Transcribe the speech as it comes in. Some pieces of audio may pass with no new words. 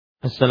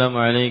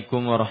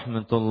Assalamualaikum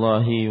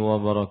warahmatullahi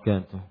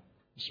wabarakatuh.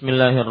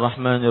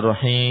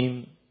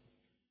 Bismillahirrahmanirrahim.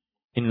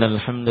 Innal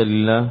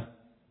hamdalillah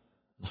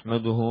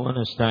nahmaduhu wa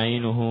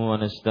nasta'inuhu wa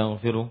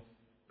nastaghfiruh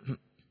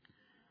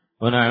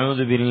wa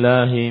na'udzu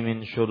billahi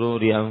min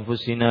shururi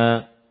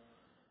anfusina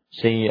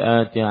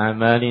sayyiati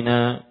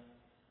a'malina.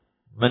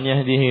 Man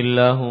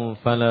yahdihillahu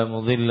fala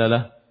mudilla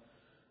lahu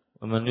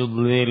wa man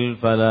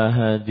yudlil fala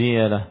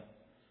hadiya lahu.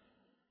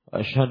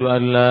 أشهد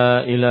أن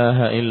لا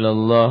إله إلا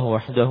الله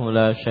وحده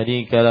لا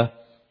شريك له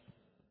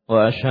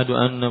وأشهد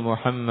أن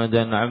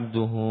محمدا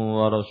عبده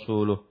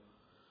ورسوله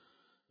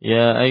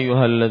يا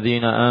أيها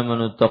الذين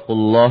آمنوا اتقوا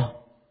الله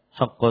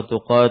حق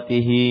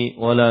تقاته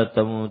ولا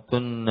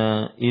تموتن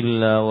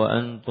إلا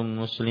وأنتم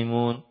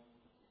مسلمون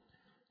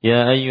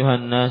يا أيها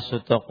الناس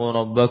اتقوا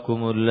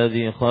ربكم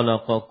الذي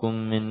خلقكم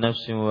من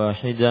نفس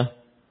واحدة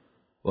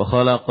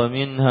وخلق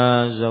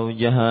منها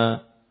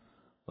زوجها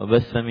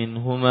وبث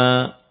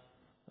منهما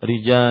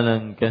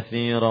رجالا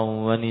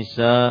كثيرا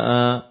ونساء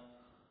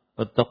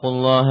واتقوا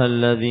الله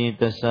الذي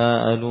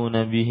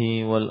تساءلون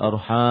به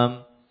والأرحام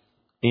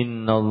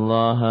إن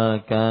الله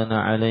كان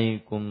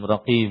عليكم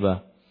رقيبا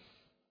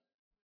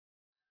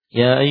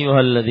يا أيها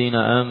الذين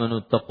آمنوا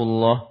اتقوا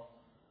الله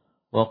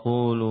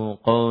وقولوا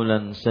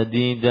قولا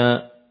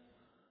سديدا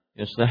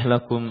يصلح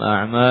لكم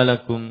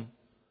أعمالكم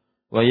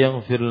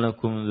ويغفر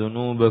لكم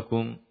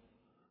ذنوبكم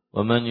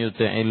ومن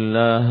يطع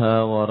الله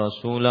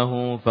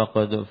ورسوله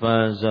فقد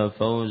فاز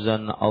فوزا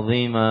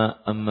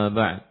عظيما أما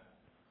بعد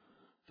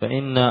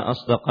فإن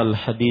أصدق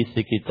الحديث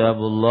كتاب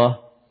الله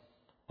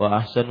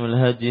وأحسن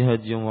الهدي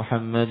هدي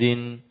محمد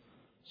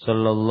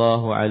صلى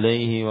الله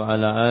عليه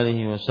وعلى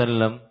آله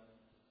وسلم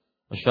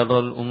وشر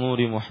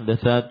الأمور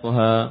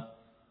محدثاتها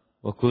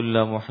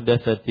وكل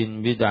محدثة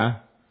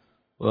بدعة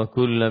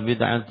وكل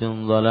بدعة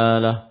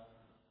ضلالة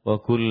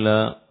وكل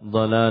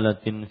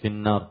ضلالة في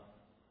النار.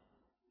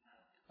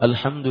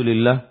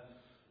 Alhamdulillah,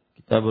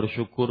 kita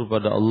bersyukur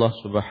pada Allah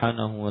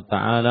Subhanahu wa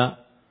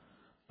taala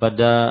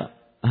pada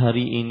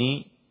hari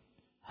ini,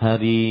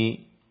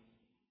 hari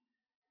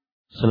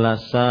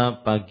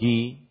Selasa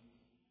pagi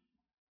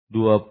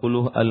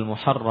 20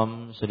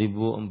 Al-Muharram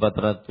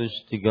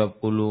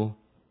 1439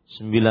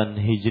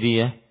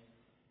 Hijriah,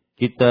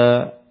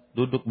 kita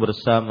duduk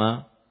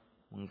bersama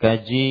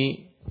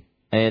mengkaji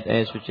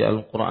ayat-ayat suci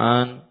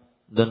Al-Qur'an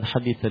dan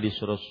hadis-hadis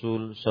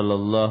Rasul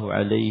sallallahu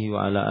alaihi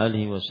wa ala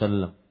alihi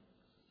wasallam.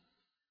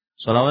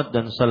 Salawat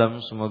dan salam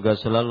semoga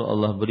selalu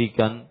Allah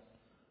berikan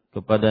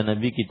kepada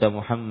Nabi kita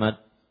Muhammad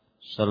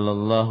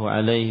sallallahu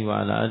alaihi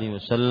wa ala alihi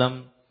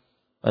wasallam,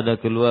 pada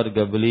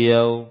keluarga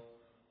beliau,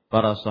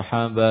 para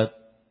sahabat,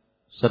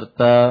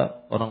 serta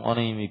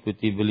orang-orang yang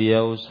mengikuti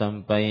beliau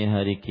sampai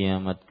hari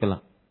kiamat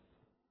kelak.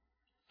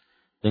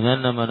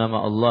 Dengan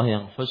nama-nama Allah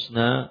yang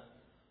husna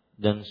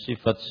dan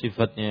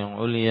sifat-sifatnya yang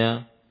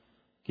ulia,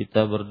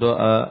 kita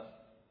berdoa,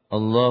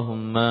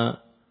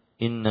 Allahumma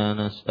inna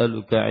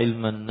nas'aluka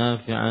ilman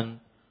nafi'an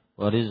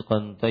wa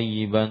rizqan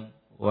tayyiban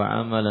wa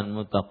amalan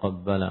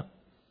mutaqabbala.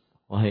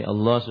 Wahai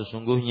Allah,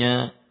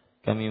 sesungguhnya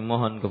kami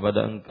mohon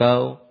kepada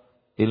Engkau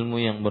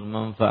ilmu yang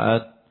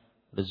bermanfaat,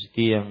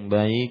 rezeki yang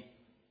baik,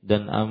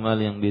 dan amal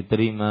yang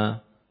diterima.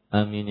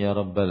 Amin ya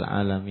rabbal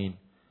alamin.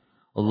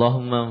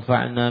 Allahumma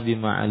anfa'na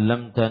bima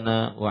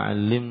 'allamtana wa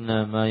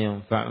 'allimna ma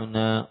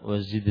yanfa'una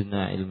wa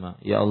zidna ilma.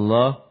 Ya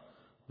Allah,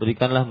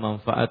 berikanlah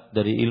manfaat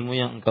dari ilmu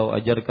yang Engkau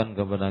ajarkan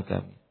kepada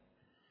kami,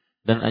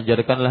 dan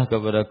ajarkanlah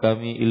kepada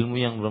kami ilmu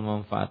yang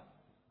bermanfaat,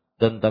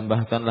 dan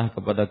tambahkanlah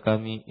kepada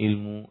kami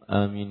ilmu.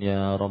 Amin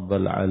ya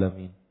rabbal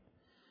alamin.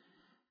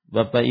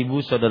 Bapak,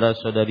 Ibu,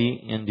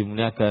 saudara-saudari yang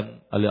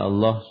dimuliakan oleh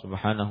Allah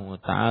Subhanahu wa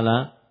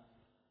taala,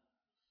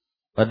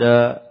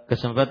 pada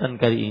kesempatan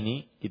kali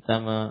ini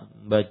kita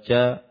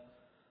membaca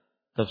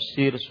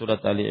tafsir surat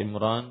Ali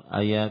Imran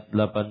ayat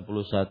 81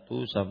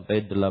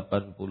 sampai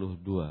 82.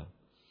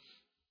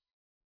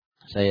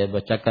 Saya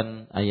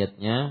bacakan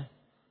ayatnya.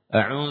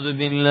 A'udzu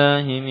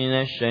billahi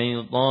minasy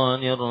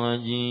syaithanir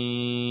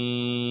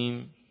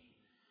rajim.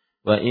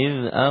 Wa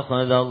idz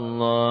akhadha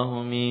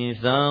Allahu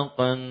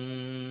mitsaqan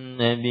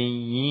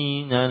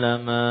nabiyyina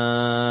lama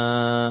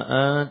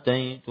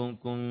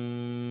ataitukum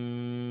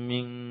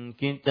min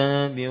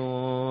kitabin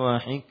wa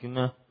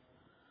hikmah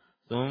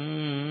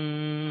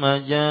ثم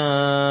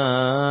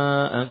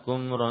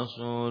جاءكم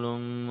رسول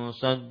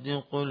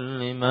مصدق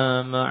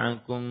لما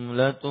معكم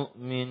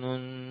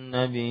لتؤمنن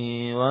به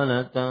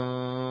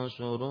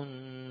ولتنصرنه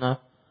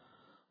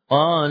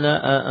قال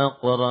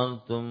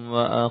أأقررتم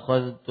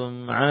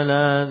وأخذتم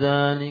على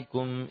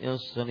ذلكم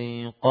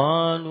إصري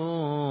قالوا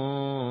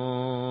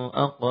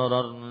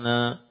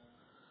أقررنا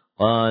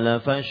قال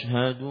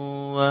فاشهدوا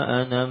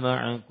وأنا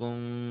معكم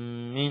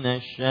من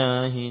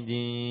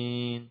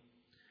الشاهدين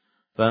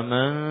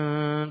فمن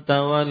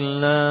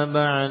تولى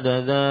بعد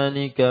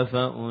ذلك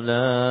فأولئك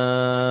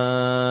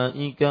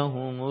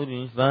هم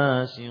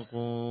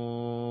الفاسقون.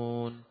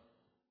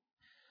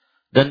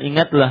 Dan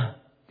ingatlah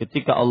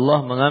ketika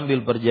Allah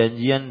mengambil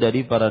perjanjian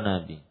dari para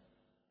nabi.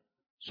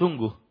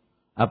 Sungguh,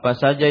 apa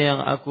saja yang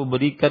aku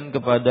berikan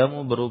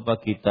kepadamu berupa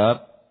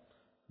kitab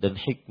dan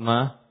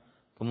hikmah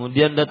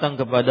kemudian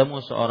datang kepadamu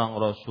seorang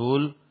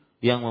rasul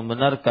yang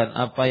membenarkan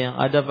apa yang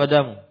ada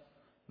padamu,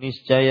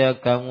 niscaya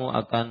kamu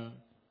akan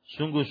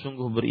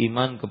sungguh-sungguh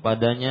beriman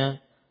kepadanya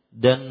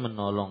dan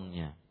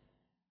menolongnya.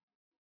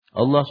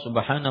 Allah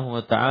Subhanahu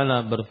wa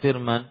taala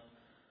berfirman,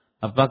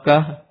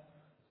 apakah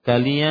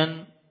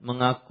kalian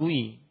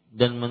mengakui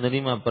dan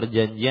menerima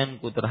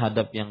perjanjianku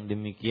terhadap yang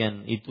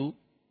demikian itu?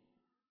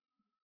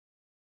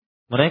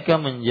 Mereka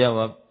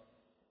menjawab,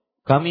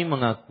 kami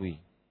mengakui.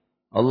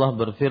 Allah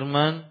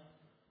berfirman,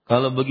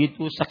 kalau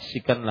begitu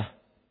saksikanlah,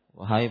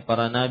 wahai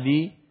para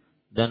nabi,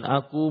 dan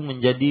aku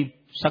menjadi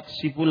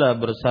saksi pula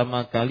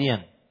bersama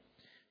kalian.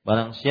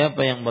 Barang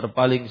siapa yang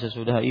berpaling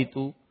sesudah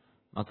itu,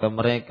 maka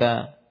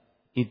mereka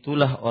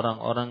itulah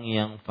orang-orang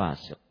yang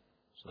fasik.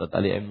 Surat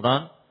Ali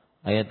Imran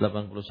ayat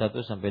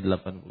 81 sampai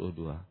 82.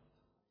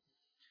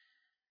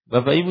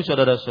 Bapak Ibu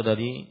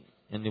saudara-saudari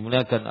yang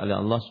dimuliakan oleh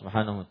Allah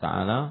Subhanahu wa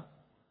taala,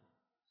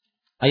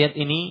 ayat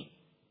ini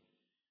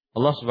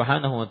Allah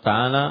Subhanahu wa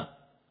taala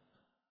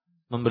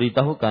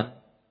memberitahukan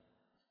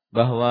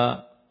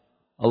bahwa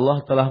Allah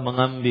telah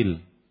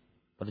mengambil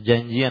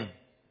perjanjian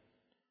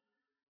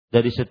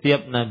dari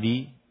setiap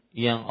nabi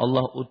yang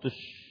Allah utus,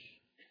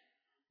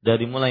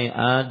 dari mulai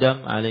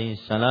Adam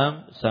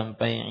alaihissalam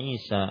sampai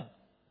Isa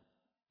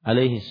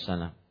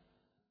alaihissalam,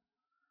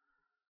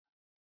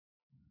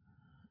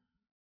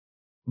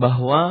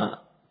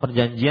 bahwa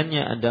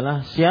perjanjiannya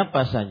adalah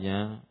siapa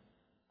saja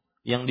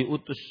yang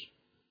diutus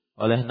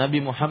oleh Nabi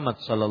Muhammad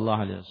sallallahu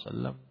alaihi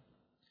wasallam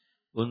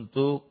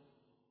untuk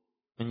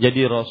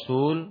menjadi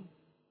rasul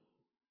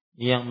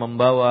yang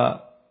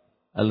membawa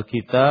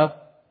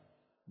Alkitab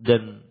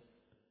dan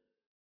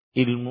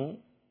ilmu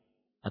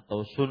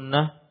atau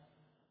sunnah,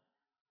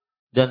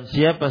 dan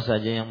siapa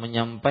saja yang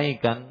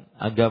menyampaikan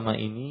agama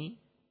ini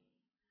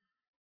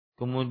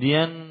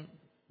kemudian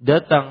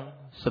datang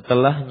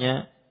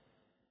setelahnya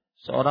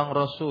seorang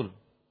rasul,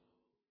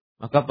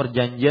 maka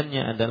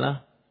perjanjiannya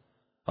adalah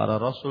para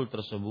rasul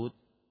tersebut,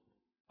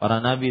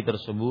 para nabi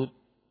tersebut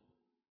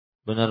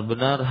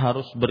benar-benar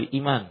harus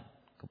beriman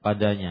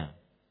kepadanya,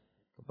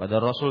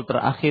 kepada rasul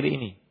terakhir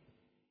ini,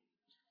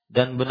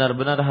 dan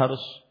benar-benar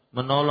harus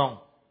menolong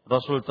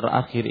rasul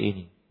terakhir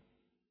ini.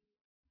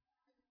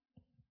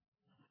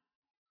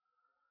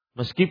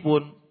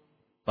 Meskipun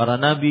para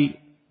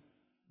nabi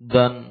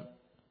dan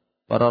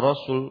para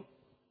rasul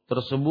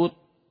tersebut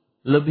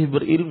lebih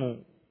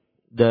berilmu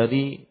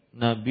dari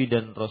nabi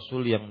dan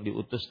rasul yang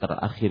diutus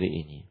terakhir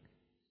ini,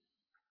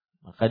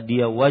 maka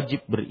dia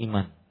wajib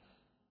beriman.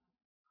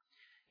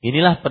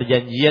 Inilah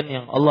perjanjian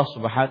yang Allah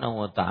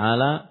Subhanahu wa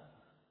taala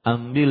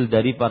ambil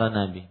dari para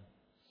nabi.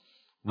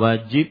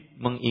 Wajib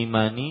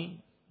mengimani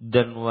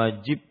dan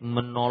wajib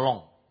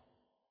menolong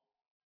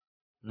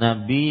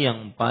nabi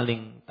yang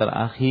paling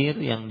terakhir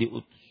yang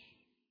diutus,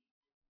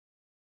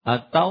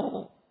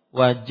 atau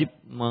wajib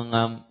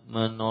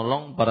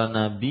menolong para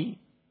nabi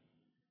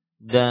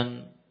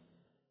dan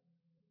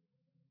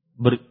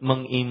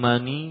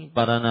mengimani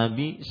para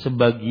nabi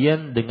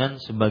sebagian dengan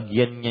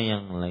sebagiannya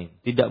yang lain.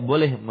 Tidak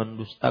boleh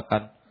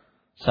mendustakan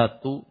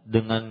satu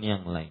dengan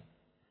yang lain.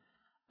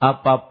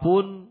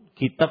 Apapun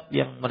kitab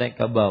yang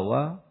mereka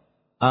bawa,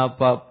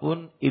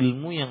 apapun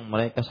ilmu yang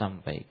mereka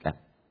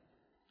sampaikan,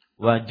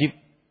 wajib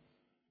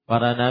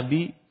para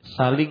nabi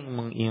saling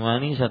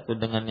mengimani satu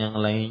dengan yang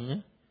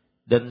lainnya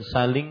dan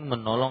saling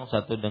menolong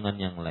satu dengan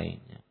yang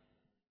lainnya.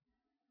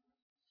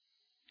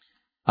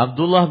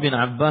 Abdullah bin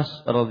Abbas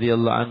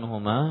radhiyallahu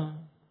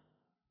anhuma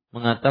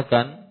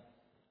mengatakan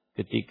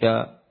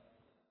ketika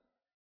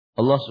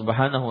Allah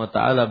Subhanahu wa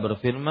taala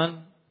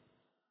berfirman,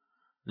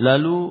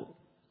 lalu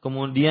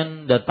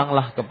kemudian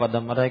datanglah kepada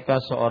mereka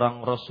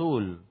seorang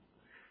rasul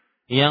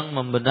yang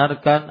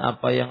membenarkan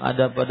apa yang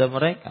ada pada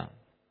mereka,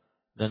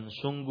 dan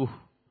sungguh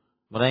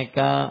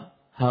mereka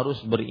harus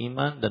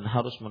beriman dan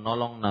harus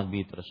menolong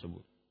nabi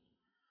tersebut.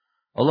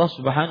 Allah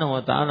Subhanahu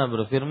wa taala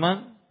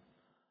berfirman,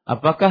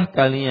 apakah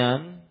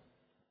kalian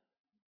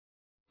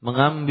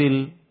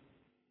mengambil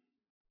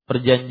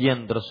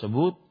perjanjian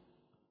tersebut,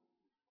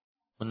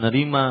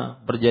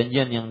 menerima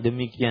perjanjian yang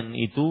demikian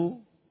itu?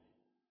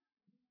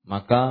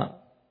 Maka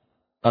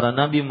para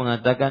nabi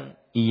mengatakan,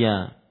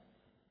 iya,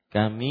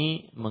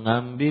 kami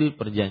mengambil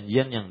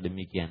perjanjian yang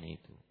demikian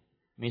itu.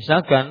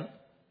 Misalkan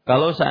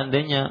kalau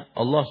seandainya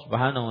Allah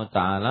Subhanahu wa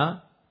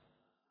taala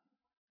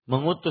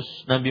mengutus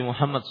Nabi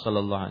Muhammad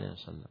sallallahu alaihi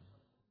wasallam,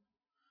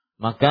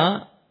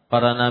 maka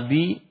para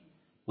nabi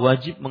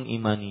wajib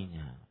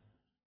mengimaninya,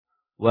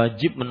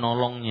 wajib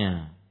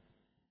menolongnya,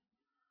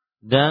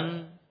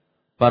 dan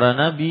para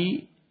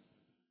nabi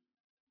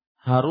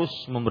harus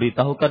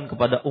memberitahukan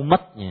kepada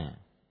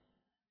umatnya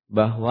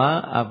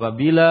bahwa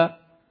apabila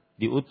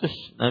diutus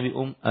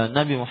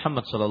Nabi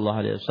Muhammad sallallahu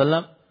alaihi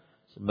wasallam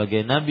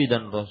sebagai nabi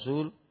dan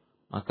rasul,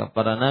 maka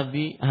para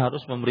nabi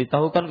harus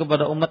memberitahukan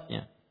kepada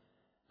umatnya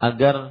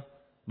agar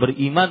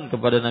beriman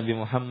kepada Nabi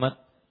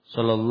Muhammad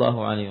sallallahu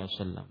alaihi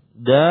wasallam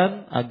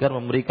dan agar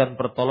memberikan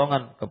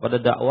pertolongan kepada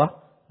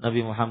dakwah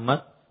Nabi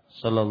Muhammad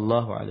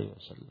sallallahu alaihi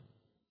wasallam.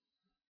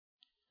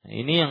 Nah,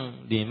 ini yang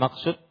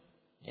dimaksud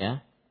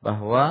ya,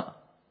 bahwa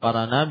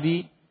para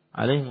nabi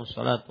alaihi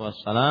wassalatu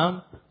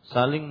wassalam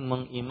saling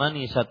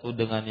mengimani satu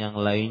dengan yang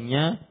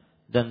lainnya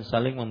dan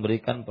saling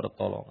memberikan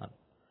pertolongan.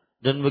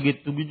 Dan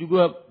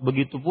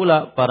begitu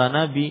pula para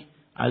nabi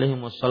alaihi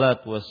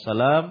wassalatu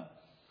wassalam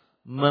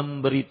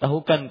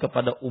memberitahukan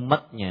kepada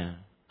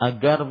umatnya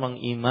agar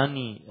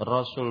mengimani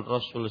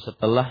rasul-rasul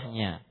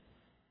setelahnya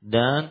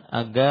dan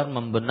agar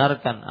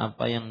membenarkan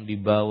apa yang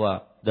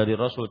dibawa dari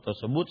rasul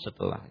tersebut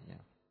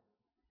setelahnya.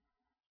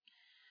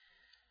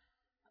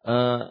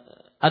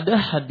 Ada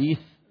hadis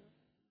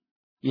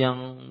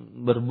yang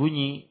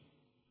berbunyi,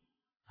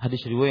 hadis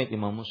riwayat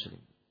Imam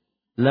Muslim,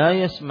 la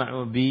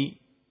yasma'u bi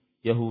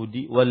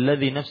Yahudi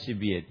walladzi nafsi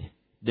biyadihi,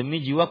 demi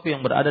jiwaku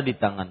yang berada di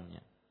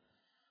tangannya,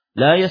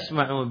 la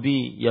yasma'u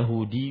bi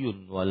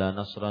Yahudiyyun wala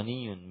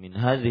Nasraniyyun min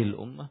hadhihi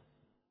al-ummah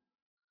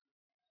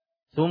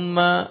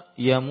thumma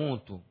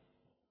yamutu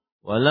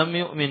wa lam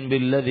yu'min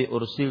billadzi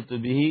ursiltu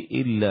bihi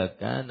illa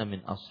kana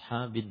min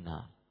ashabin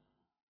nar.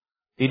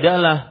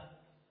 Tidaklah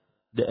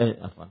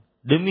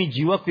demi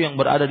jiwaku yang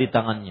berada di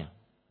tangannya,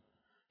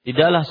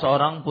 tidaklah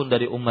seorang pun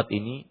dari umat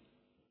ini,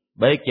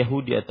 baik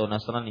Yahudi atau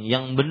Nasrani,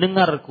 yang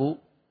mendengarku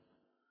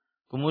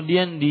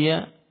kemudian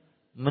dia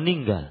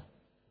meninggal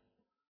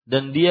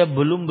dan dia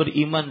belum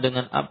beriman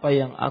dengan apa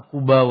yang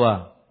aku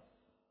bawa,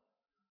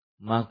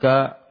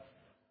 maka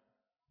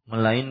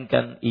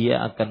melainkan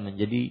ia akan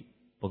menjadi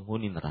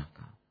penghuni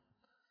neraka.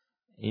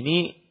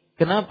 Ini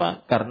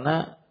kenapa?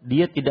 Karena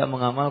dia tidak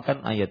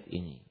mengamalkan ayat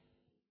ini,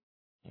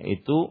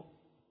 yaitu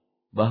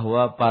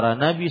bahwa para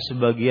nabi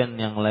sebagian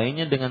yang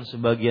lainnya dengan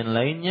sebagian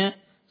lainnya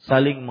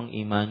saling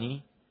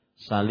mengimani,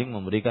 saling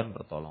memberikan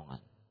pertolongan.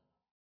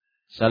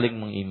 Saling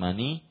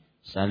mengimani,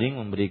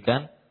 saling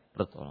memberikan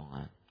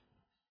pertolongan.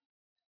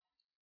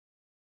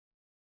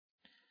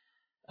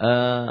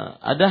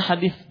 Ada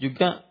hadis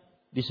juga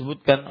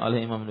disebutkan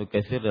oleh Imam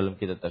Kajian dalam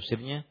kitab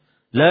tafsirnya,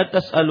 la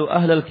tas'alu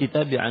ahlal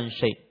kitabi an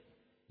syai'.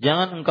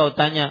 Jangan engkau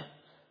tanya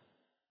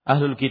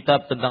ahlul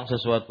kitab tentang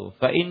sesuatu,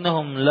 fa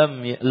innahum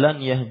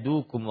lan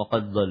yahdukum wa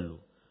qad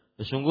dhallu.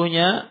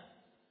 Sesungguhnya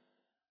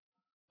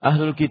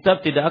ahlul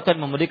kitab tidak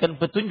akan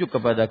memberikan petunjuk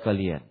kepada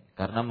kalian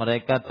karena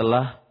mereka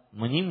telah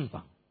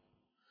menyimpang.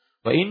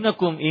 Wa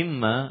innakum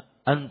imma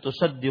an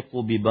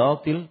tusaddiqu bi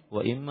batil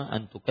wa imma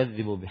an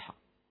tukadzibu bihaq.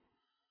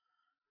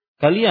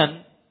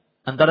 Kalian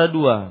antara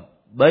dua,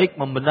 baik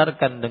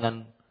membenarkan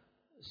dengan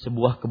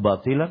sebuah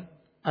kebatilan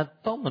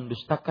atau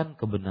mendustakan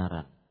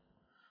kebenaran.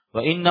 Wa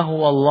innahu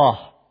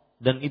wallah,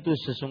 dan itu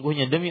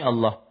sesungguhnya demi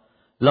Allah,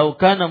 lau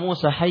kana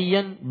Musa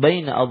hayyan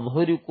baina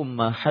adhhurikum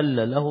ma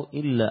halla lahu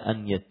illa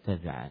an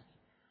yattabi'an.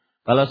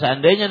 Kalau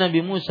seandainya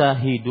Nabi Musa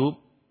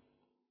hidup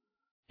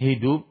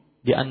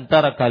di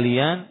antara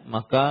kalian,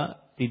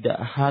 maka tidak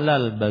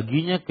halal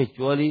baginya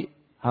kecuali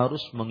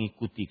harus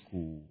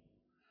mengikutiku.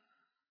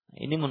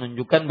 Ini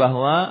menunjukkan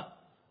bahwa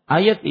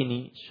ayat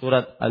ini,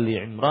 surat Ali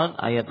Imran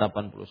ayat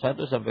 81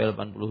 sampai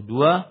 82,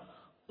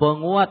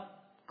 penguat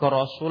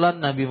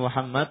kerasulan Nabi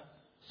Muhammad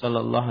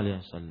sallallahu alaihi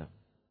wasallam.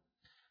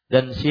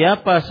 Dan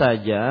siapa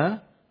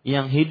saja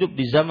yang hidup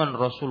di zaman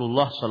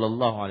Rasulullah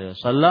sallallahu alaihi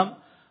wasallam,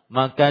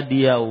 maka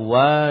dia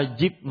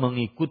wajib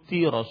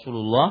mengikuti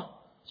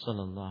Rasulullah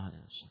sallallahu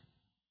alaihi wasallam.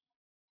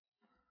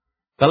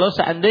 Kalau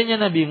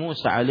seandainya Nabi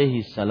Musa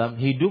alaihi salam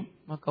hidup,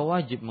 maka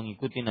wajib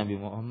mengikuti Nabi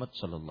Muhammad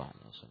sallallahu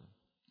alaihi wasallam.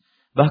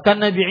 Bahkan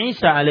Nabi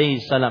Isa alaihi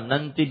salam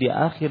nanti di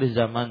akhir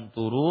zaman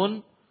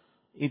turun,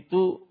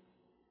 itu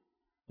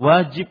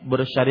wajib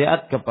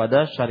bersyariat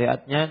kepada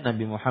syariatnya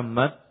Nabi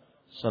Muhammad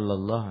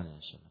sallallahu alaihi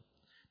wasallam.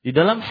 Di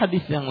dalam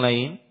hadis yang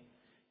lain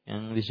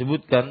yang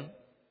disebutkan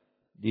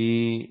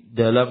di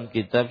dalam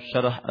kitab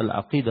Syarah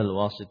Al-Aqidah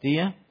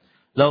Al-Wasithiyah,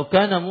 "Lau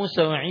kana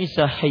Musa wa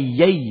Isa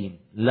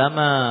hayyain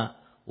lama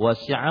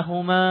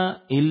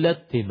wasi'ahuma illa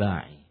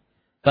ittiba'i."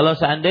 Kalau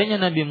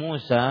seandainya Nabi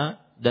Musa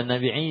dan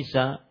Nabi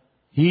Isa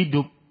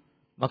hidup,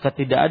 maka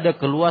tidak ada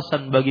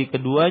keluasan bagi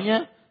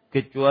keduanya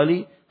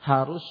kecuali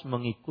harus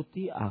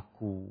mengikuti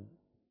aku.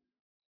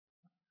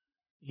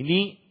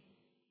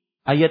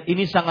 Ayat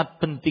ini sangat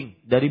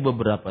penting dari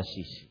beberapa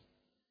sisi.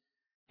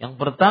 Yang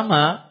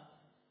pertama,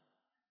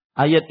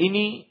 ayat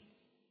ini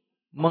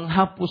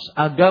menghapus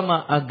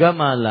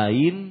agama-agama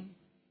lain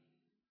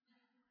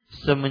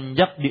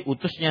semenjak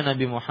diutusnya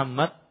Nabi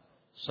Muhammad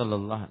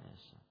sallallahu alaihi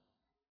wasallam.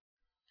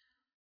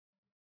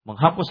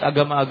 Menghapus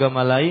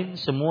agama-agama lain,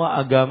 semua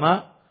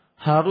agama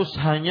harus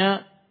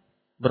hanya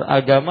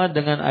beragama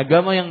dengan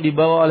agama yang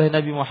dibawa oleh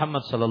Nabi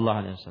Muhammad sallallahu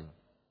alaihi wasallam.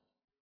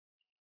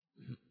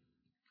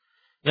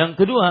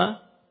 Yang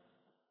kedua,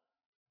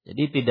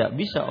 jadi tidak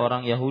bisa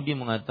orang Yahudi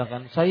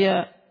mengatakan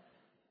saya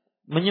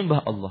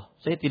menyembah Allah,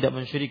 saya tidak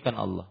mensyirikkan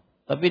Allah,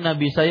 tapi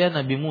nabi saya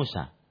Nabi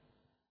Musa.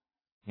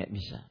 Enggak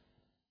bisa.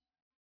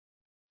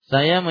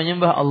 Saya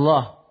menyembah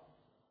Allah,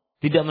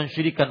 tidak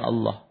mensyirikkan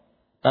Allah,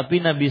 tapi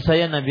nabi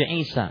saya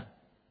Nabi Isa.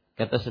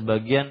 Kata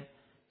sebagian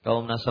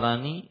kaum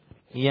Nasrani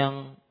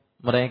yang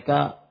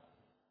mereka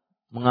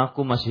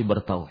mengaku masih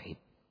bertauhid.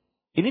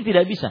 Ini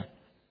tidak bisa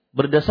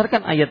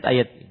berdasarkan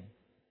ayat-ayat ini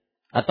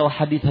atau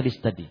hadis-hadis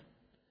tadi,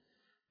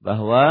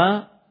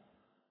 bahwa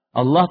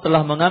Allah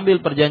telah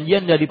mengambil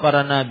perjanjian dari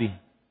para nabi.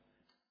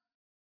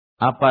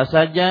 Apa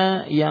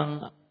saja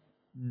yang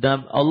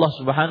Allah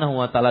Subhanahu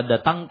wa taala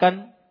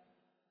datangkan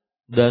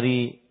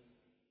dari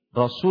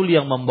rasul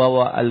yang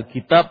membawa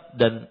Alkitab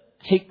dan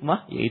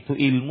hikmah, yaitu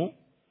ilmu,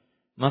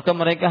 maka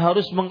mereka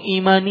harus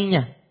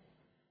mengimaninya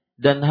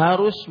dan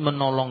harus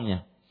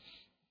menolongnya.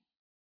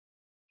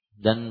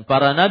 Dan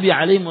para nabi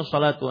alaihi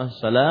wassalatu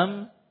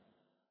wassalam,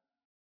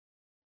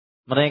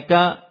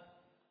 mereka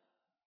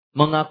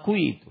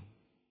mengakui itu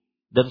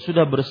dan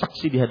sudah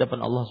bersaksi di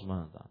hadapan Allah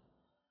Subhanahu wa taala.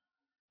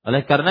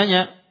 Oleh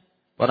karenanya,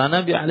 para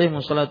nabi alaihi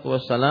wassalatu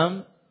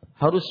wassalam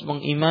harus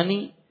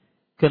mengimani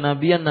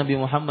kenabian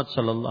Nabi Muhammad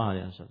sallallahu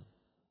alaihi wasallam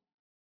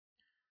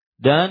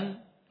dan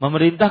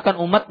memerintahkan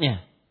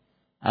umatnya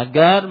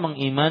agar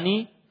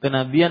mengimani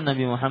kenabian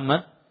Nabi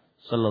Muhammad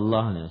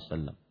sallallahu alaihi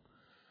wasallam.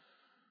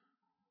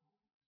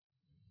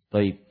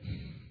 Baik.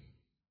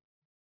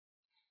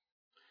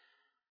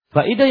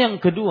 Faedah yang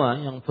kedua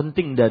yang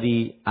penting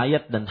dari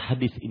ayat dan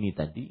hadis ini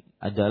tadi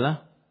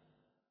adalah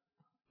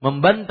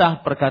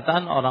membantah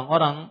perkataan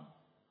orang-orang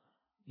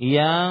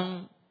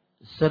yang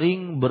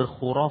sering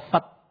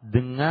berkhurafat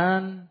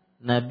dengan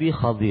Nabi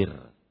Khadir.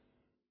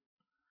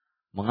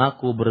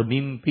 Mengaku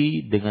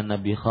bermimpi dengan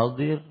Nabi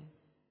Khadir,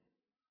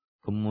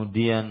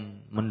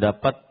 kemudian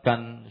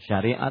mendapatkan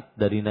syariat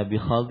dari Nabi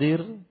Khadir,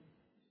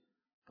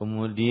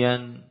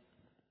 kemudian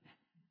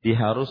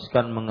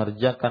diharuskan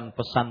mengerjakan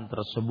pesan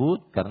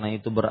tersebut karena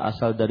itu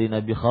berasal dari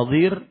Nabi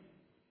Khadir.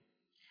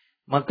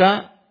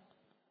 Maka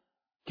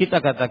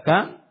kita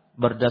katakan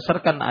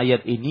berdasarkan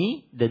ayat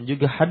ini dan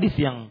juga hadis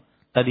yang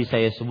tadi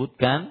saya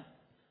sebutkan,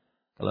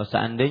 kalau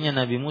seandainya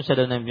Nabi Musa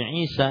dan Nabi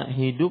Isa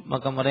hidup,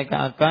 maka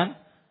mereka akan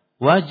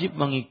wajib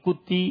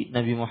mengikuti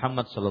Nabi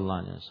Muhammad sallallahu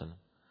alaihi wasallam.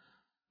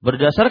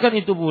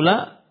 Berdasarkan itu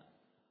pula,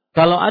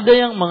 kalau ada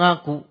yang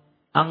mengaku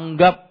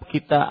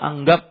kita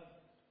anggap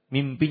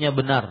mimpinya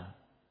benar.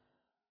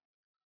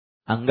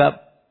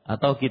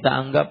 Kita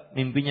anggap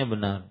mimpinya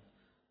benar.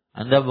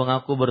 Anda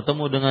mengaku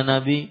bertemu dengan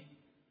Nabi,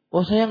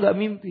 saya enggak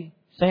mimpi,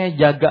 saya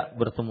jaga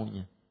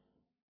bertemunya.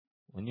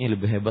 Ini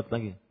lebih hebat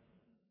lagi.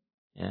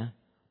 Ya.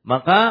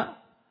 Maka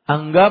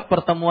anggap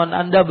pertemuan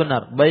Anda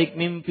benar, baik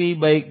mimpi,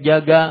 baik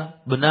jaga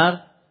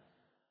benar,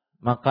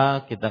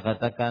 maka kita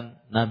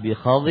katakan Nabi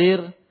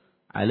Khadir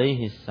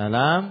alaihi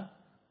salam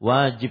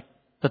wajib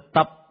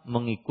tetap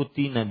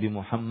mengikuti Nabi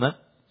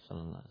Muhammad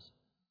sallallahu alaihi wasallam.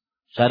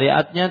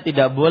 Syariatnya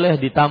tidak boleh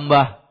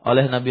ditambah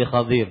oleh Nabi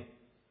Khadir.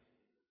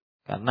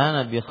 Karena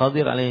Nabi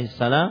Khadir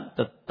alaihissalam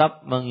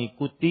tetap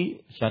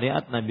mengikuti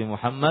syariat Nabi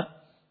Muhammad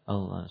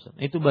sallallahu alaihi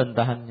wasallam. Itu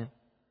bantahannya.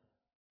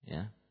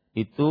 Ya.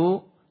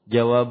 Itu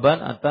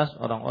jawaban atas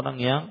orang-orang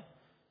yang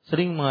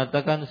sering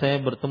mengatakan saya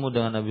bertemu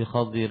dengan Nabi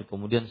Khadir,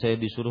 kemudian saya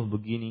disuruh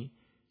begini.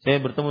 Saya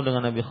bertemu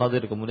dengan Nabi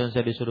Khadir, kemudian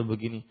saya disuruh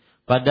begini.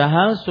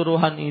 Padahal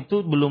suruhan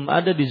itu belum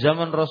ada di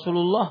zaman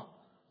Rasulullah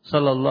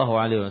sallallahu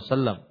alaihi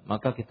wasallam.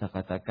 Maka kita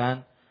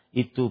katakan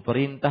itu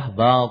perintah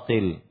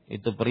batil,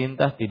 itu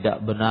perintah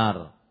tidak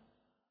benar.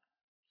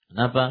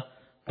 Kenapa?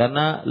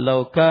 Karena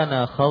law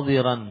kana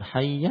khadiran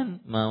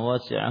hayyan ma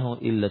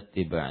wasi'ahu illa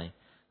ittiba'i.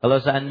 Kalau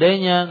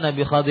seandainya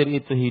Nabi Khadir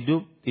itu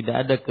hidup, tidak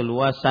ada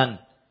keluasan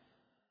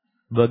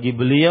bagi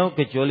beliau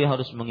kecuali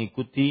harus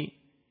mengikuti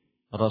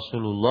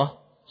Rasulullah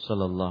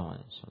sallallahu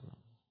alaihi wasallam.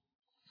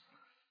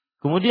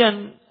 Kemudian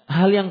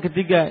hal yang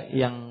ketiga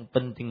yang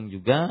penting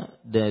juga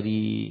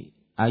dari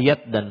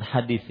ayat dan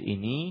hadis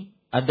ini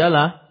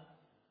adalah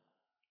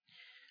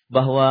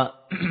bahwa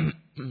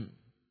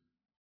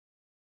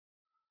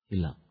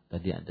hilang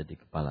tadi ada di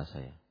kepala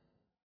saya.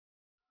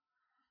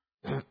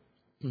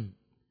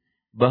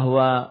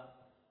 Bahwa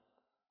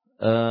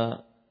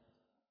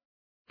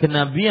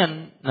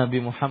kenabian Nabi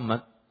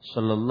Muhammad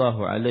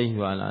sallallahu alaihi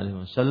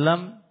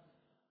wasallam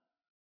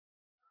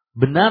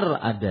benar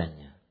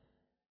adanya.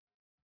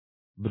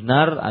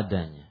 Benar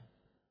adanya.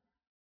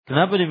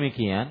 Kenapa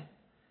demikian?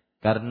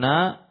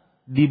 Karena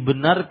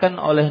dibenarkan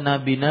oleh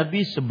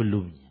nabi-nabi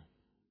sebelumnya.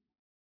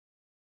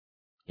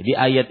 Jadi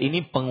ayat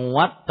ini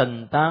penguat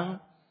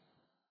tentang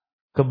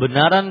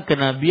kebenaran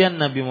kenabian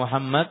Nabi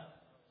Muhammad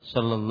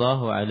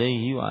sallallahu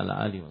alaihi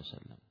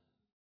wasallam.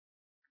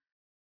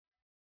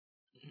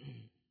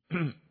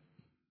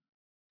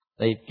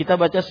 Baik, kita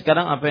baca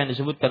sekarang apa yang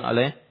disebutkan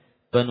oleh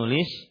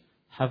penulis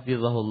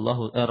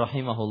hafizahullah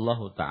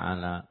rahimahullahu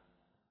taala.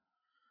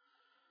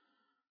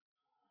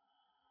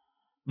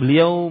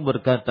 Beliau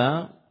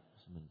berkata,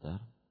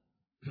 sebentar.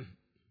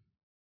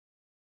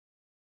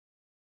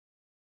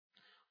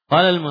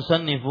 Qala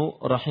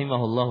al-musannifu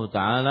rahimahullahu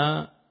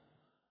taala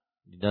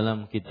di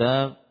dalam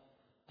kitab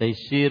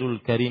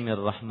Tafsirul Karimir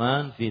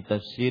Rahman fi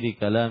Tafsir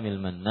Kalamil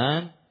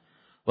Mannan,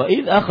 wa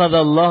id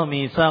akhadha Allah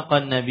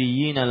mitsaqan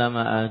nabiyyin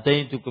lama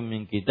ataitukum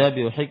min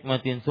kitabi wa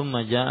hikmatin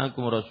thumma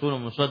ja'akum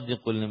rasulun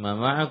musaddiqun lima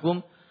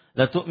ma'akum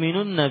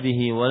latu'minunna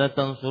bihi wa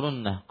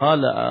latansurunnah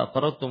qala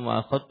aqrartum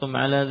wa akhadtum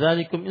ala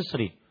dhalikum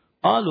isri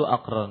qalu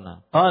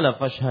aqrarna qala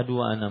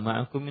fashhadu wa ana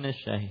ma'akum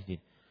minasy syahidin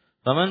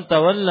faman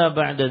tawalla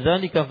ba'da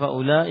dhalika fa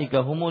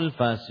ulaika humul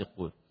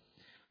fasiqun.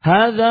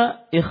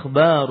 Hadza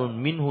ikhbarun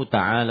minhu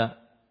ta'ala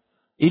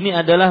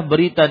Ini adalah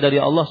berita dari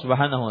Allah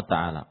Subhanahu wa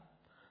taala.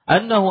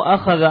 Annahu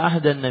akhadha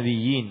ahdan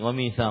nabiyyin wa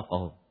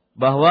mitsaqahum.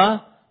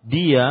 Bahwa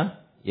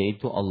Dia,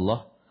 yaitu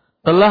Allah,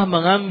 telah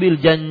mengambil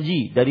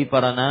janji dari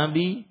para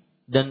nabi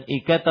dan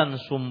ikatan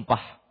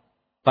sumpah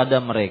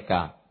pada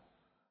mereka.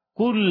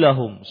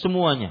 Kullahum,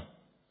 semuanya.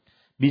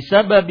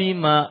 Bisababi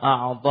ma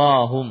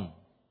a'tahum,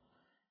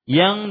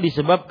 yang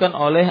disebabkan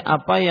oleh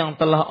apa yang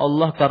telah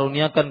Allah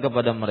karuniakan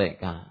kepada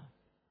mereka.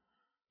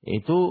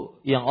 Itu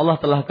yang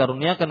Allah telah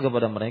karuniakan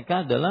kepada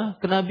mereka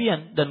adalah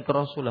kenabian dan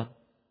kerasulan.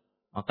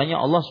 Makanya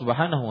Allah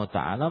Subhanahu wa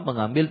taala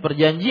mengambil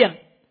perjanjian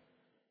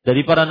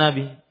dari para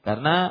nabi,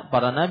 karena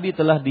para nabi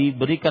telah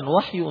diberikan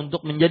wahyu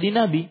untuk menjadi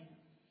nabi.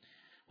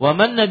 Wa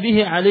man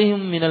nabihi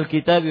alaihim minal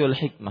kitabi wal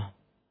hikmah.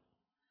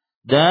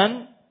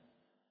 Dan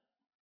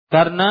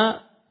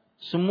karena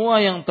semua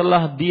yang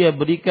telah Dia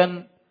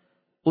berikan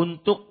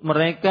untuk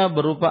mereka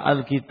berupa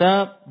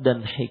Alkitab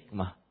dan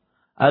hikmah.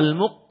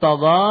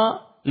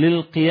 Al-muqtada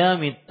lil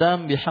qiyamit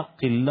tam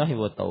bihaqqillahi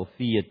wa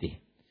tawfiyatih.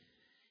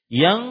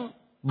 Yang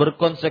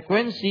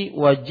berkonsekuensi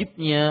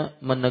wajibnya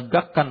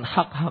menegakkan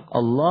hak-hak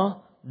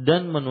Allah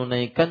dan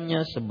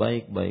menunaikannya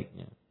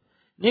sebaik-baiknya.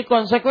 Ini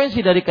konsekuensi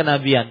dari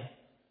kenabian.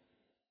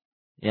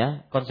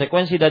 Ya,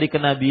 konsekuensi dari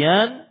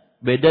kenabian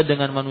beda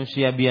dengan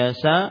manusia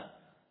biasa.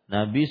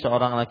 Nabi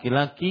seorang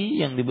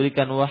laki-laki yang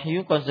diberikan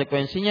wahyu,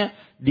 konsekuensinya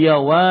dia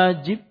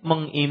wajib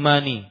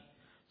mengimani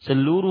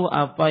seluruh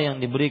apa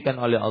yang diberikan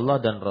oleh Allah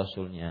dan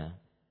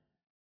Rasul-Nya.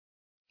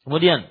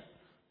 Kemudian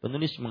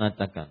penulis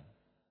mengatakan,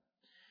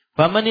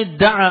 "Faman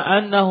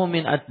idda'a annahu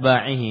min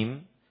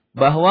atba'ihim,"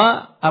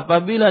 bahwa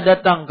apabila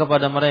datang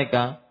kepada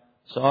mereka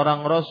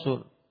seorang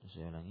rasul,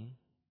 saya ulangi,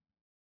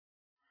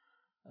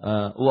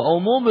 wa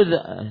umum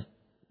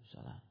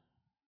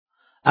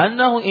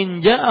annahu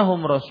in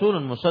ja'ahum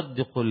rasulun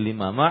musaddiqun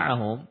lima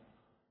ma'ahum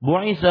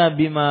bu'itsa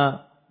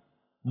bima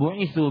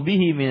bu'itsu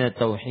bihi min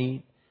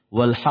at-tauhid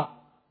wal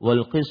haqq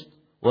wal qist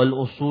wal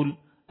usul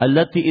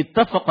allati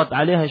ittafaqat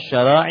 'alaiha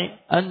asy-syara'i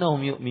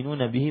annahum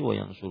yu'minuna bihi wa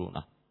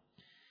yansurunah.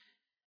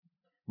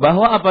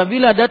 Bahwa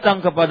apabila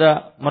datang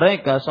kepada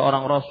mereka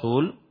seorang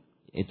rasul,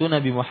 itu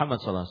Nabi Muhammad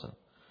SAW,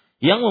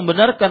 yang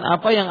membenarkan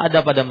apa yang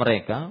ada pada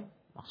mereka,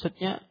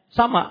 maksudnya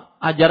sama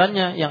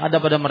ajarannya yang ada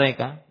pada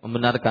mereka,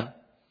 membenarkan,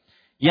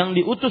 yang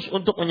diutus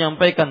untuk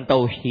menyampaikan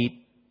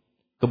tauhid,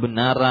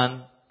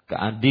 kebenaran,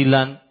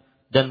 keadilan,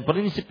 dan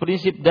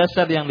prinsip-prinsip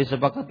dasar yang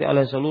disepakati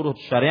oleh seluruh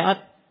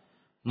syariat,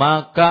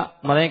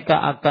 maka mereka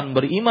akan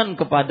beriman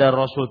kepada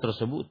Rasul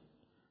tersebut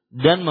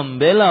dan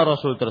membela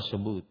Rasul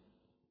tersebut.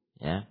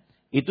 Ya,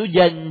 itu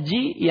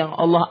janji yang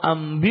Allah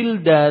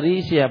ambil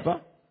dari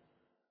siapa?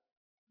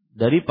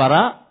 Dari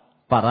para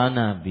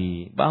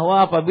nabi.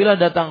 Bahwa apabila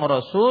datang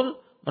Rasul,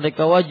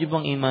 mereka wajib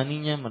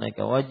mengimaninya,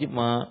 mereka wajib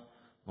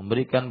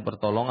memberikan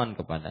pertolongan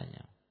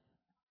kepadanya.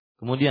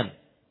 Kemudian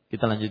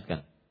kita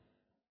lanjutkan.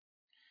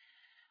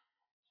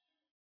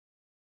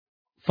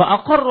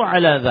 Fa'aqarru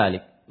 'ala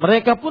dzalik.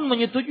 Mereka pun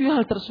menyetujui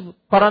hal tersebut.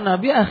 Para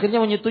nabi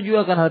akhirnya menyetujui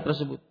akan hal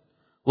tersebut.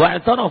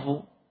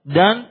 Wa'tarafu,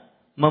 dan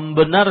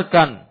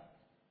membenarkan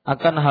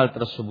akan hal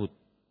tersebut.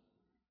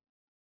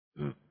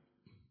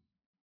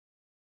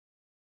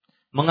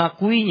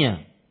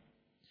 Mengakuinya.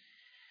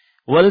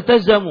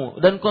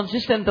 Waltazamu, dan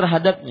konsisten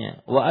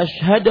terhadapnya. Wa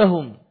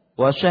ashhadahum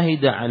wa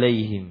syahida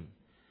alaihim.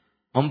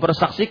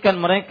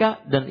 Mempersaksikan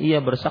mereka dan ia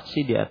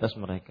bersaksi di atas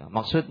mereka.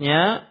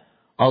 Maksudnya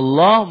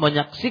Allah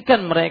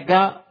menyaksikan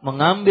mereka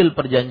mengambil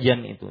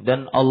perjanjian itu,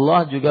 dan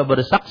Allah juga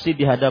bersaksi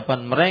di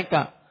hadapan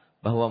mereka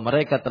bahwa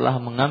mereka telah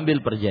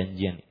mengambil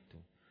perjanjian itu.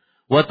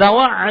 Wa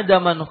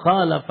tawa'ada man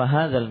khalafa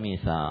hadzal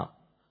mitsaq,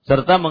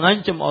 serta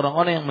mengancam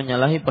orang-orang yang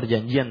menyalahi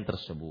perjanjian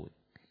tersebut.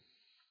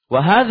 Wa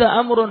hadza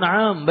amrun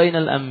 'am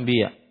bainal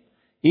anbiya.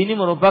 Ini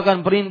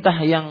merupakan perintah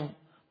yang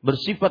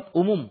bersifat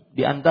umum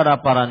di antara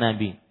para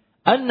nabi.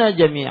 Anna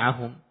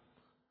jami'ahum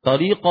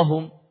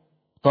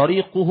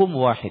tariquhum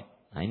wahid.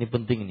 Nah, ini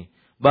penting ini.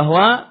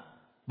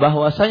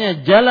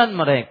 Bahwasanya jalan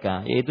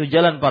mereka, yaitu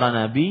jalan para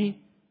nabi,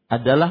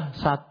 adalah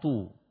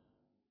satu.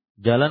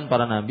 Jalan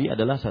para nabi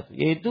adalah satu,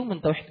 yaitu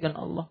mentauhidkan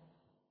Allah.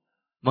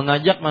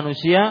 Mengajak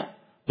manusia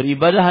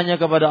beribadah hanya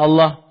kepada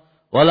Allah.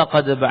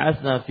 Walaqad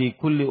ba'atsna fi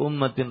kulli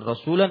ummatin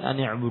rasulan an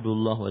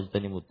i'budullaha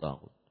wajtanibut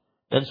taghut.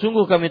 Dan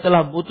sungguh kami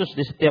telah utus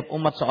di setiap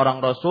umat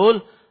seorang rasul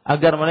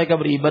agar mereka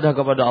beribadah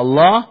kepada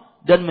Allah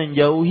dan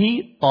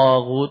menjauhi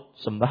taghut,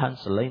 sembahan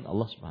selain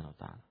Allah Subhanahu wa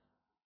taala.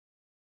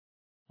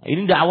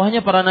 Ini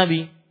dakwahnya para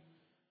nabi.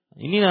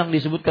 Ini yang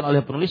disebutkan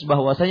oleh penulis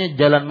bahwasanya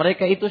jalan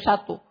mereka itu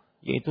satu,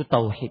 yaitu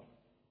tauhid.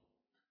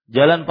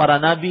 Jalan para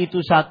nabi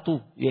itu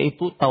satu,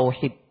 yaitu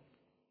tauhid.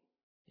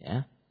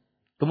 Ya.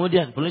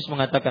 Kemudian penulis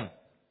mengatakan,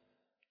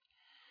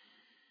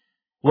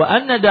 wa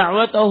anna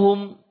da'wata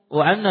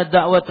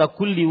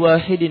kulli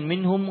wahidin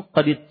minhum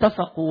qad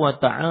ittafaqu wa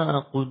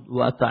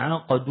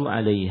ta'aqadu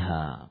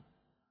 'alaiha.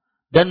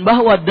 Dan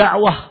bahwa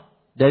dakwah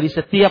dari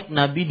setiap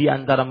nabi di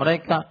antara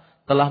mereka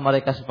telah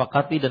mereka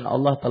sepakati dan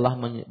Allah telah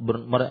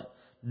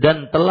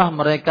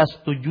mereka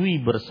setujui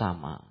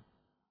bersama.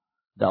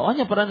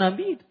 Dakwahnya para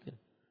nabi itu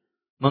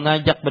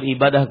mengajak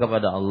beribadah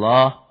kepada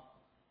Allah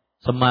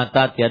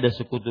semata, tiada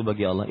sekutu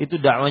bagi Allah.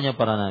 Itu dakwanya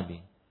para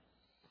nabi.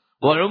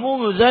 Wa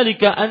umumu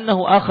dzalika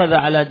annahu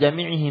akhadha ala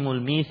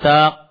jami'ihimul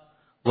mitsaq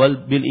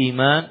wal bil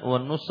iman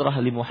wan nusrah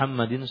li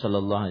Muhammadin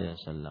sallallahu alaihi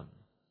wasallam.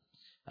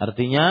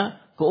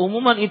 Artinya,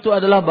 keumuman itu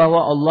adalah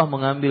bahwa Allah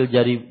mengambil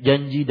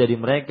janji dari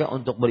mereka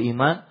untuk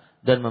beriman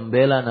dan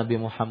membela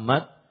Nabi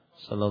Muhammad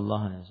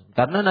sallallahu alaihi wasallam.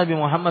 Karena Nabi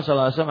Muhammad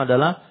sallallahu alaihi wasallam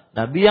adalah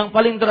nabi yang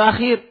paling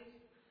terakhir.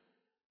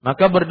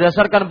 Maka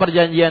berdasarkan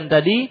perjanjian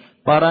tadi,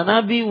 para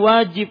nabi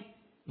wajib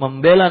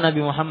membela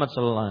Nabi Muhammad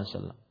sallallahu alaihi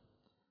wasallam.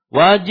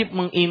 Wajib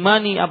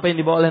mengimani apa yang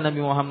dibawa oleh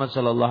Nabi Muhammad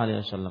sallallahu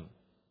alaihi wasallam.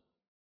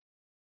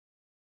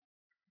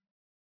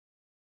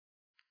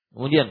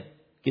 Kemudian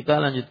kita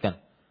lanjutkan.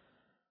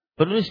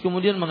 Penulis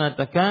kemudian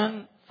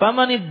mengatakan,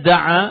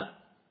 "Famanidda'a,"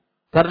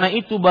 karena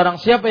itu barang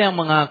siapa yang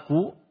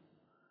mengaku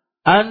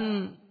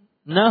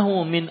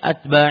annahu min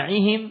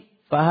atba'ihim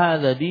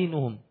fahadha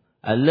dinuhum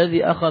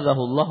alladhi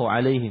akhadahu Allahu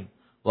 'alaihim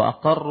wa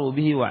aqarru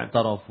bihi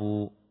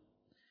wa'tarafu.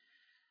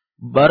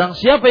 Barang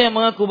siapa yang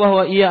mengaku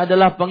bahwa ia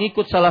adalah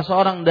pengikut salah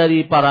seorang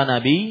dari para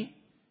nabi,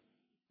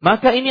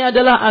 maka ini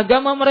adalah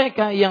agama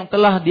mereka yang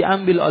telah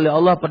diambil oleh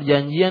Allah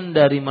perjanjian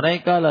dari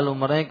mereka, lalu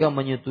mereka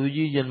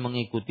menyetujui dan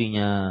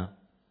mengikutinya.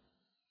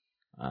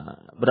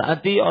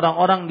 Berarti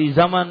orang-orang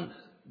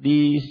di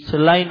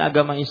selain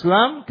agama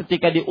Islam,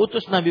 ketika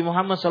diutus Nabi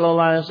Muhammad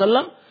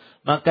SAW,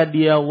 maka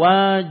dia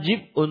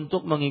wajib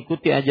untuk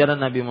mengikuti ajaran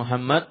Nabi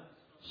Muhammad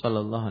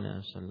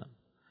SAW.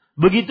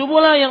 Begitu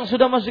pula yang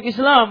sudah masuk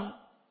Islam,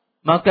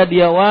 maka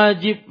dia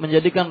wajib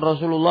menjadikan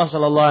Rasulullah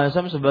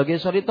SAW sebagai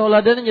suri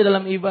tauladannya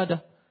dalam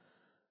ibadah.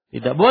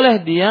 Tidak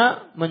boleh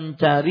dia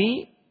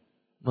mencari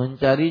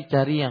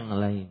yang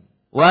lain.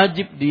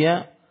 Wajib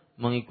dia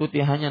mengikuti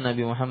hanya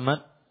Nabi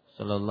Muhammad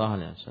sallallahu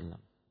alaihi wasallam.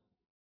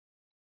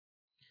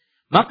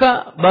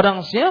 Maka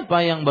barang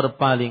siapa yang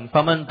berpaling,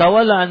 faman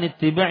tawalla an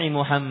ittiba'i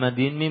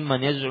Muhammadin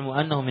mimman yaz'umu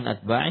annahu min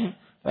atba'ihim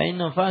fa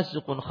innahu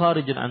fasiqun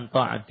kharijun an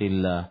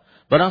ta'atillah.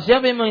 Barang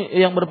siapa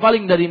yang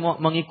berpaling dari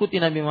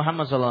mengikuti Nabi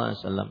Muhammad sallallahu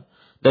alaihi wasallam,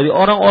 dari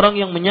orang-orang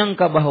yang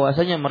menyangka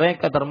bahwasanya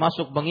mereka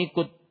termasuk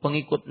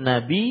pengikut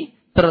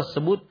Nabi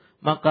tersebut,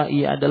 maka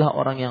ia adalah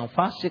orang yang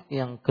fasik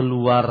yang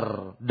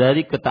keluar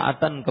dari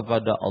ketaatan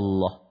kepada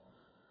Allah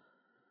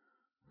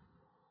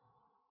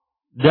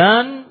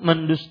dan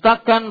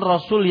mendustakan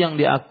Rasul yang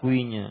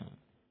diakuinya.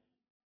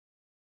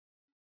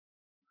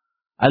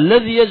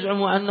 Alladzi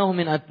yaz'umu annahu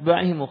min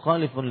atba'ihi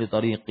mukhalifun li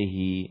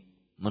tariqihi.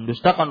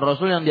 Mendustakan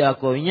Rasul yang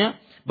diakuinya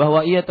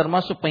bahwa ia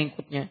termasuk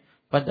pengikutnya,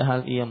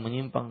 padahal ia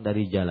menyimpang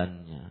dari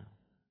jalannya.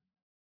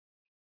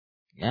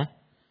 Ya.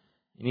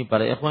 Ini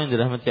para ikhwan yang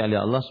dirahmati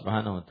oleh Allah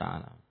Subhanahu wa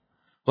taala.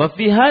 Wa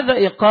fi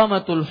hadza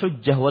iqamatul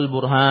hujjah wal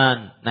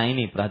burhan. Nah,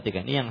 ini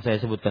perhatikan, ini yang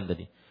saya sebutkan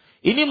tadi.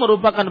 Ini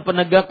merupakan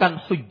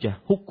penegakan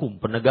hujjah, hukum,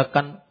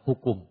 penegakan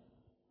hukum.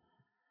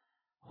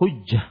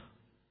 Hujjah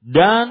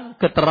dan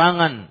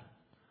keterangan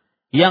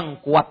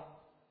yang kuat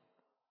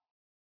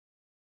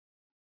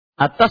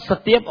atas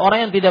setiap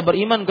orang yang tidak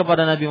beriman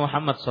kepada Nabi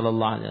Muhammad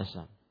sallallahu alaihi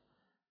wasallam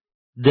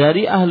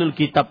dari ahlul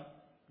kitab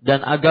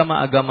dan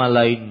agama-agama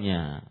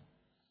lainnya.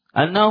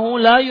 Annahu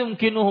la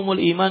yumkinuhumul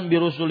iman bi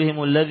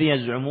rusulihim alladhi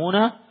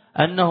yaz'umuna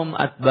annahum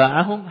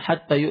atba'ahum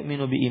hatta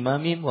yu'minu bi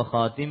imamihim wa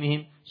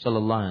khatimihim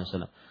sallallahu alaihi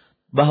wasallam.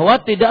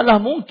 Bahwa tidaklah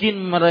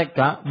mungkin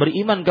mereka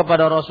beriman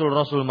kepada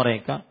rasul-rasul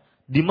mereka,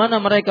 di mana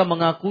mereka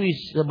mengakui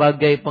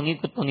sebagai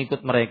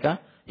pengikut-pengikut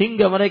mereka,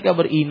 hingga mereka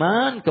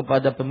beriman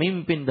kepada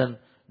pemimpin dan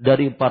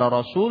dari para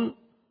rasul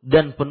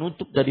dan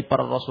penutup dari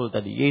para rasul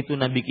tadi, yaitu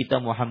Nabi kita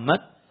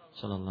Muhammad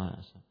sallallahu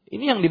alaihi wasallam.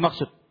 Ini yang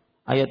dimaksud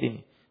ayat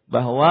ini,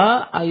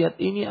 bahwa ayat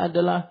ini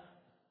adalah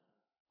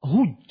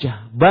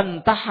hujjah,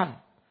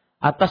 bantahan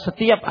atas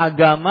setiap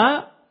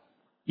agama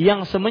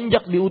yang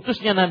semenjak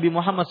diutusnya Nabi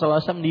Muhammad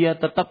SAW dia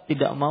tetap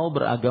tidak mau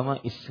beragama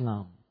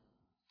Islam.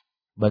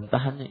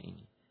 Bantahannya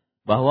ini,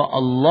 bahwa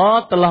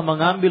Allah telah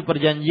mengambil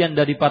perjanjian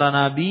dari para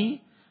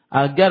nabi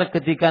agar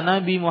ketika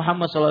Nabi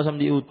Muhammad SAW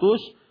diutus,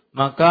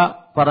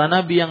 maka para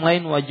nabi yang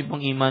lain wajib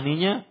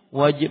mengimaninya,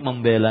 wajib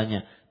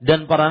membelanya,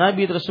 dan para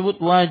nabi tersebut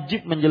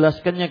wajib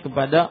menjelaskannya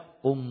kepada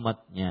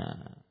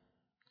umatnya.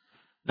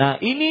 Nah,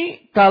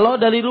 ini kalau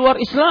dari luar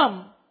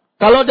Islam.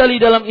 Kalau dari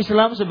dalam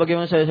Islam,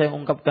 sebagaimana saya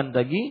ungkapkan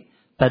tadi,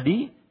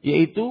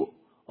 yaitu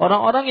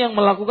orang-orang yang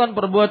melakukan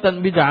perbuatan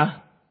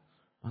bid'ah,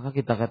 maka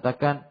kita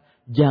katakan,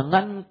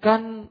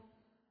 jangankan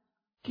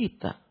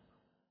kita,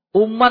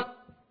 umat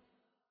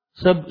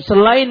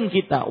selain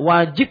kita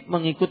wajib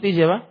mengikuti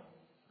siapa?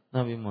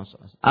 Nabi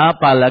Muhammad SAW.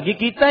 Apalagi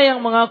kita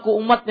yang mengaku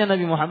umatnya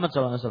Nabi Muhammad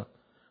SAW,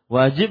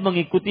 wajib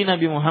mengikuti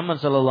Nabi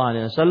Muhammad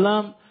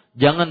SAW.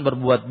 Jangan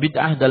berbuat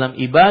bid'ah dalam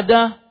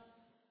ibadah,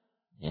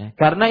 ya,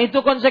 karena itu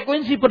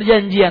konsekuensi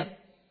perjanjian.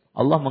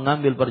 Allah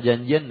mengambil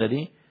perjanjian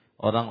dari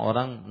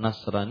orang-orang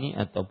Nasrani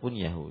ataupun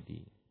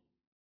Yahudi.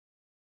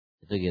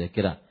 Itu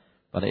kira-kira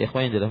para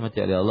ikhwan yang dirahmati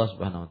oleh Allah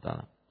Subhanahu wa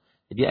taala.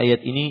 Jadi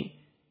ayat ini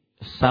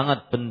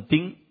sangat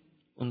penting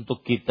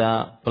untuk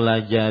kita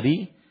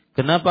pelajari.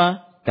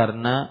 Kenapa?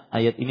 Karena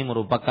ayat ini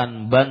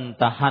merupakan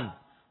bantahan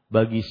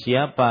bagi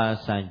siapa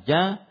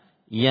saja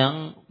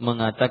yang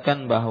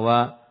mengatakan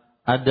bahwa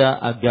ada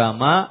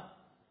agama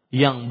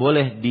yang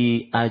boleh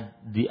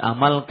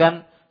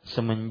diamalkan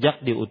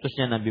semenjak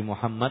diutusnya Nabi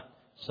Muhammad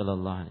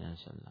sallallahu alaihi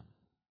wasallam.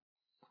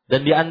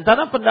 Dan di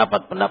antara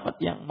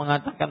pendapat-pendapat yang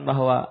mengatakan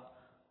bahwa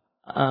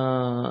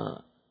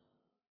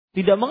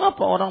tidak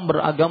mengapa orang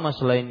beragama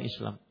selain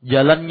Islam,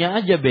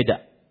 jalannya aja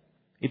beda.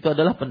 Itu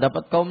adalah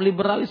pendapat kaum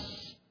liberalis,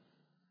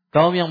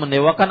 kaum yang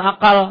mendewakan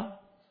akal.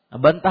 Nah,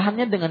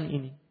 bantahannya dengan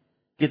ini.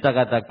 Kita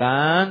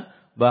katakan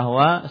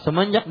bahwa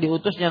semenjak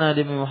diutusnya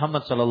Nabi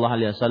Muhammad sallallahu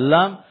alaihi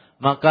wasallam,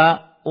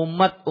 maka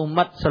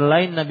umat-umat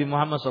selain Nabi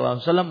Muhammad sallallahu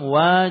alaihi wasallam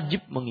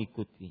wajib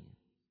mengikutinya.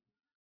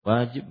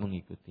 Wajib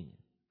mengikutinya.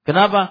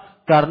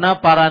 Kenapa?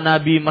 Karena para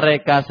nabi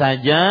mereka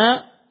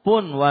saja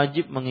pun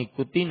wajib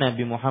mengikuti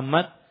Nabi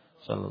Muhammad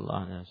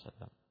sallallahu alaihi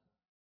wasallam.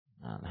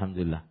 Nah,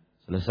 alhamdulillah.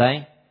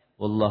 Selesai.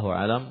 Wallahu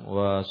alam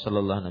wa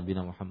sallallahu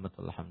nabiyana Muhammad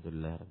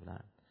walhamdulillahirabbil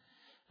alamin.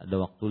 Ada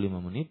waktu 5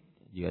 menit.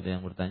 Jika ada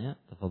yang bertanya,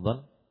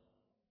 tafadhal.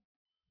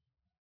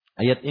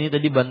 Ayat ini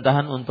tadi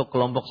bantahan untuk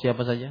kelompok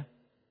siapa saja?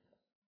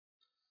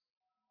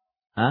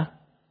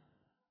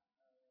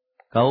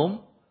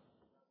 Kaum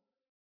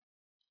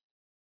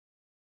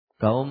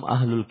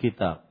ahlul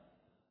kitab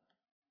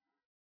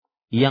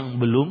yang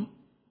belum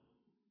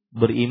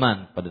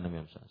beriman pada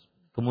Nabi Muhammad SAW.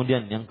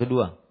 Kemudian yang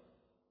kedua,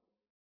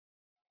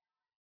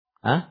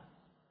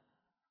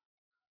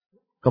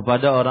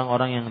 kepada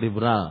orang-orang yang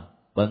liberal,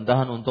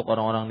 bantahan untuk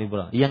orang-orang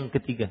liberal. Yang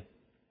ketiga,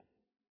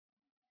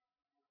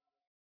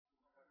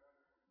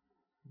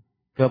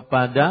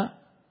 kepada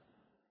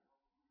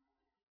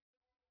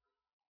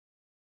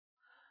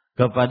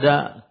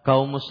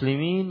kaum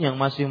muslimin yang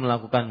masih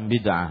melakukan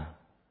bid'ah.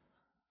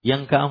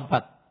 Yang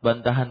keempat,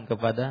 bantahan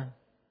kepada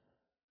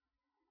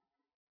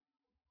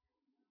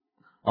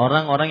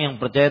orang-orang yang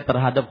percaya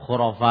terhadap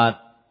khurafat,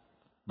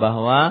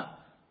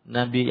 bahwa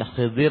Nabi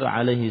Khidir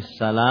alaihi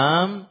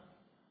salam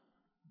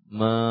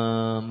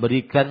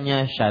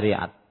memberikannya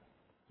syariat.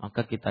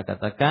 Maka kita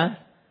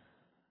katakan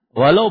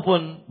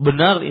walaupun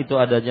benar itu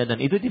adanya dan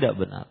itu tidak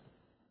benar.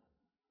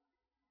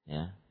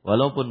 Ya,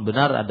 walaupun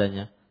benar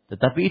adanya,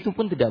 tetapi itu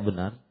pun tidak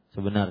benar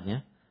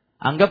sebenarnya.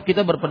 Anggap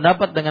kita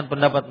berpendapat dengan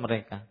pendapat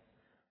mereka.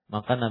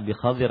 Maka Nabi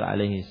Khidir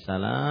alaihi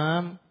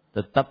salam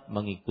tetap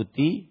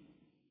mengikuti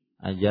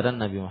ajaran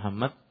Nabi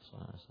Muhammad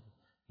SAW.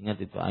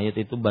 Ingat itu, ayat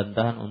itu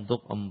bantahan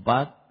untuk 4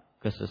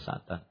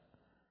 kesesatan.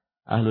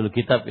 Ahlul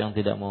kitab yang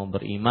tidak mau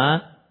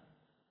beriman.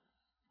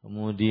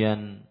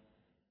 Kemudian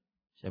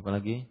siapa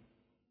lagi?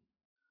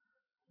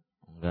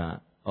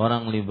 Enggak.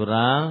 Orang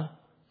liberal,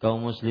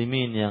 kaum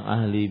muslimin yang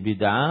ahli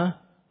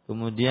bid'ah,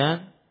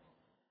 kemudian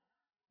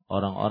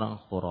orang-orang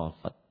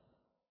khurafat.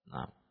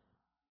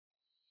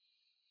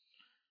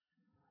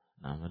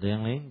 Nah, ada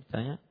yang lain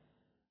bertanya?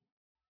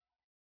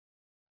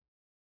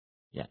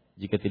 Ya,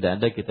 jika tidak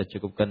ada kita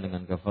cukupkan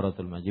dengan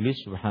kafaratul majlis.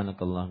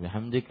 Subhanakallah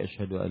bihamdik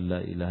asyhadu an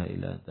la ilaha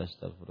illa anta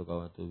astaghfiruka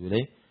wa atubu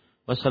ilaik.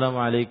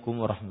 Wassalamualaikum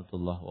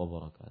warahmatullahi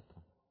wabarakatuh.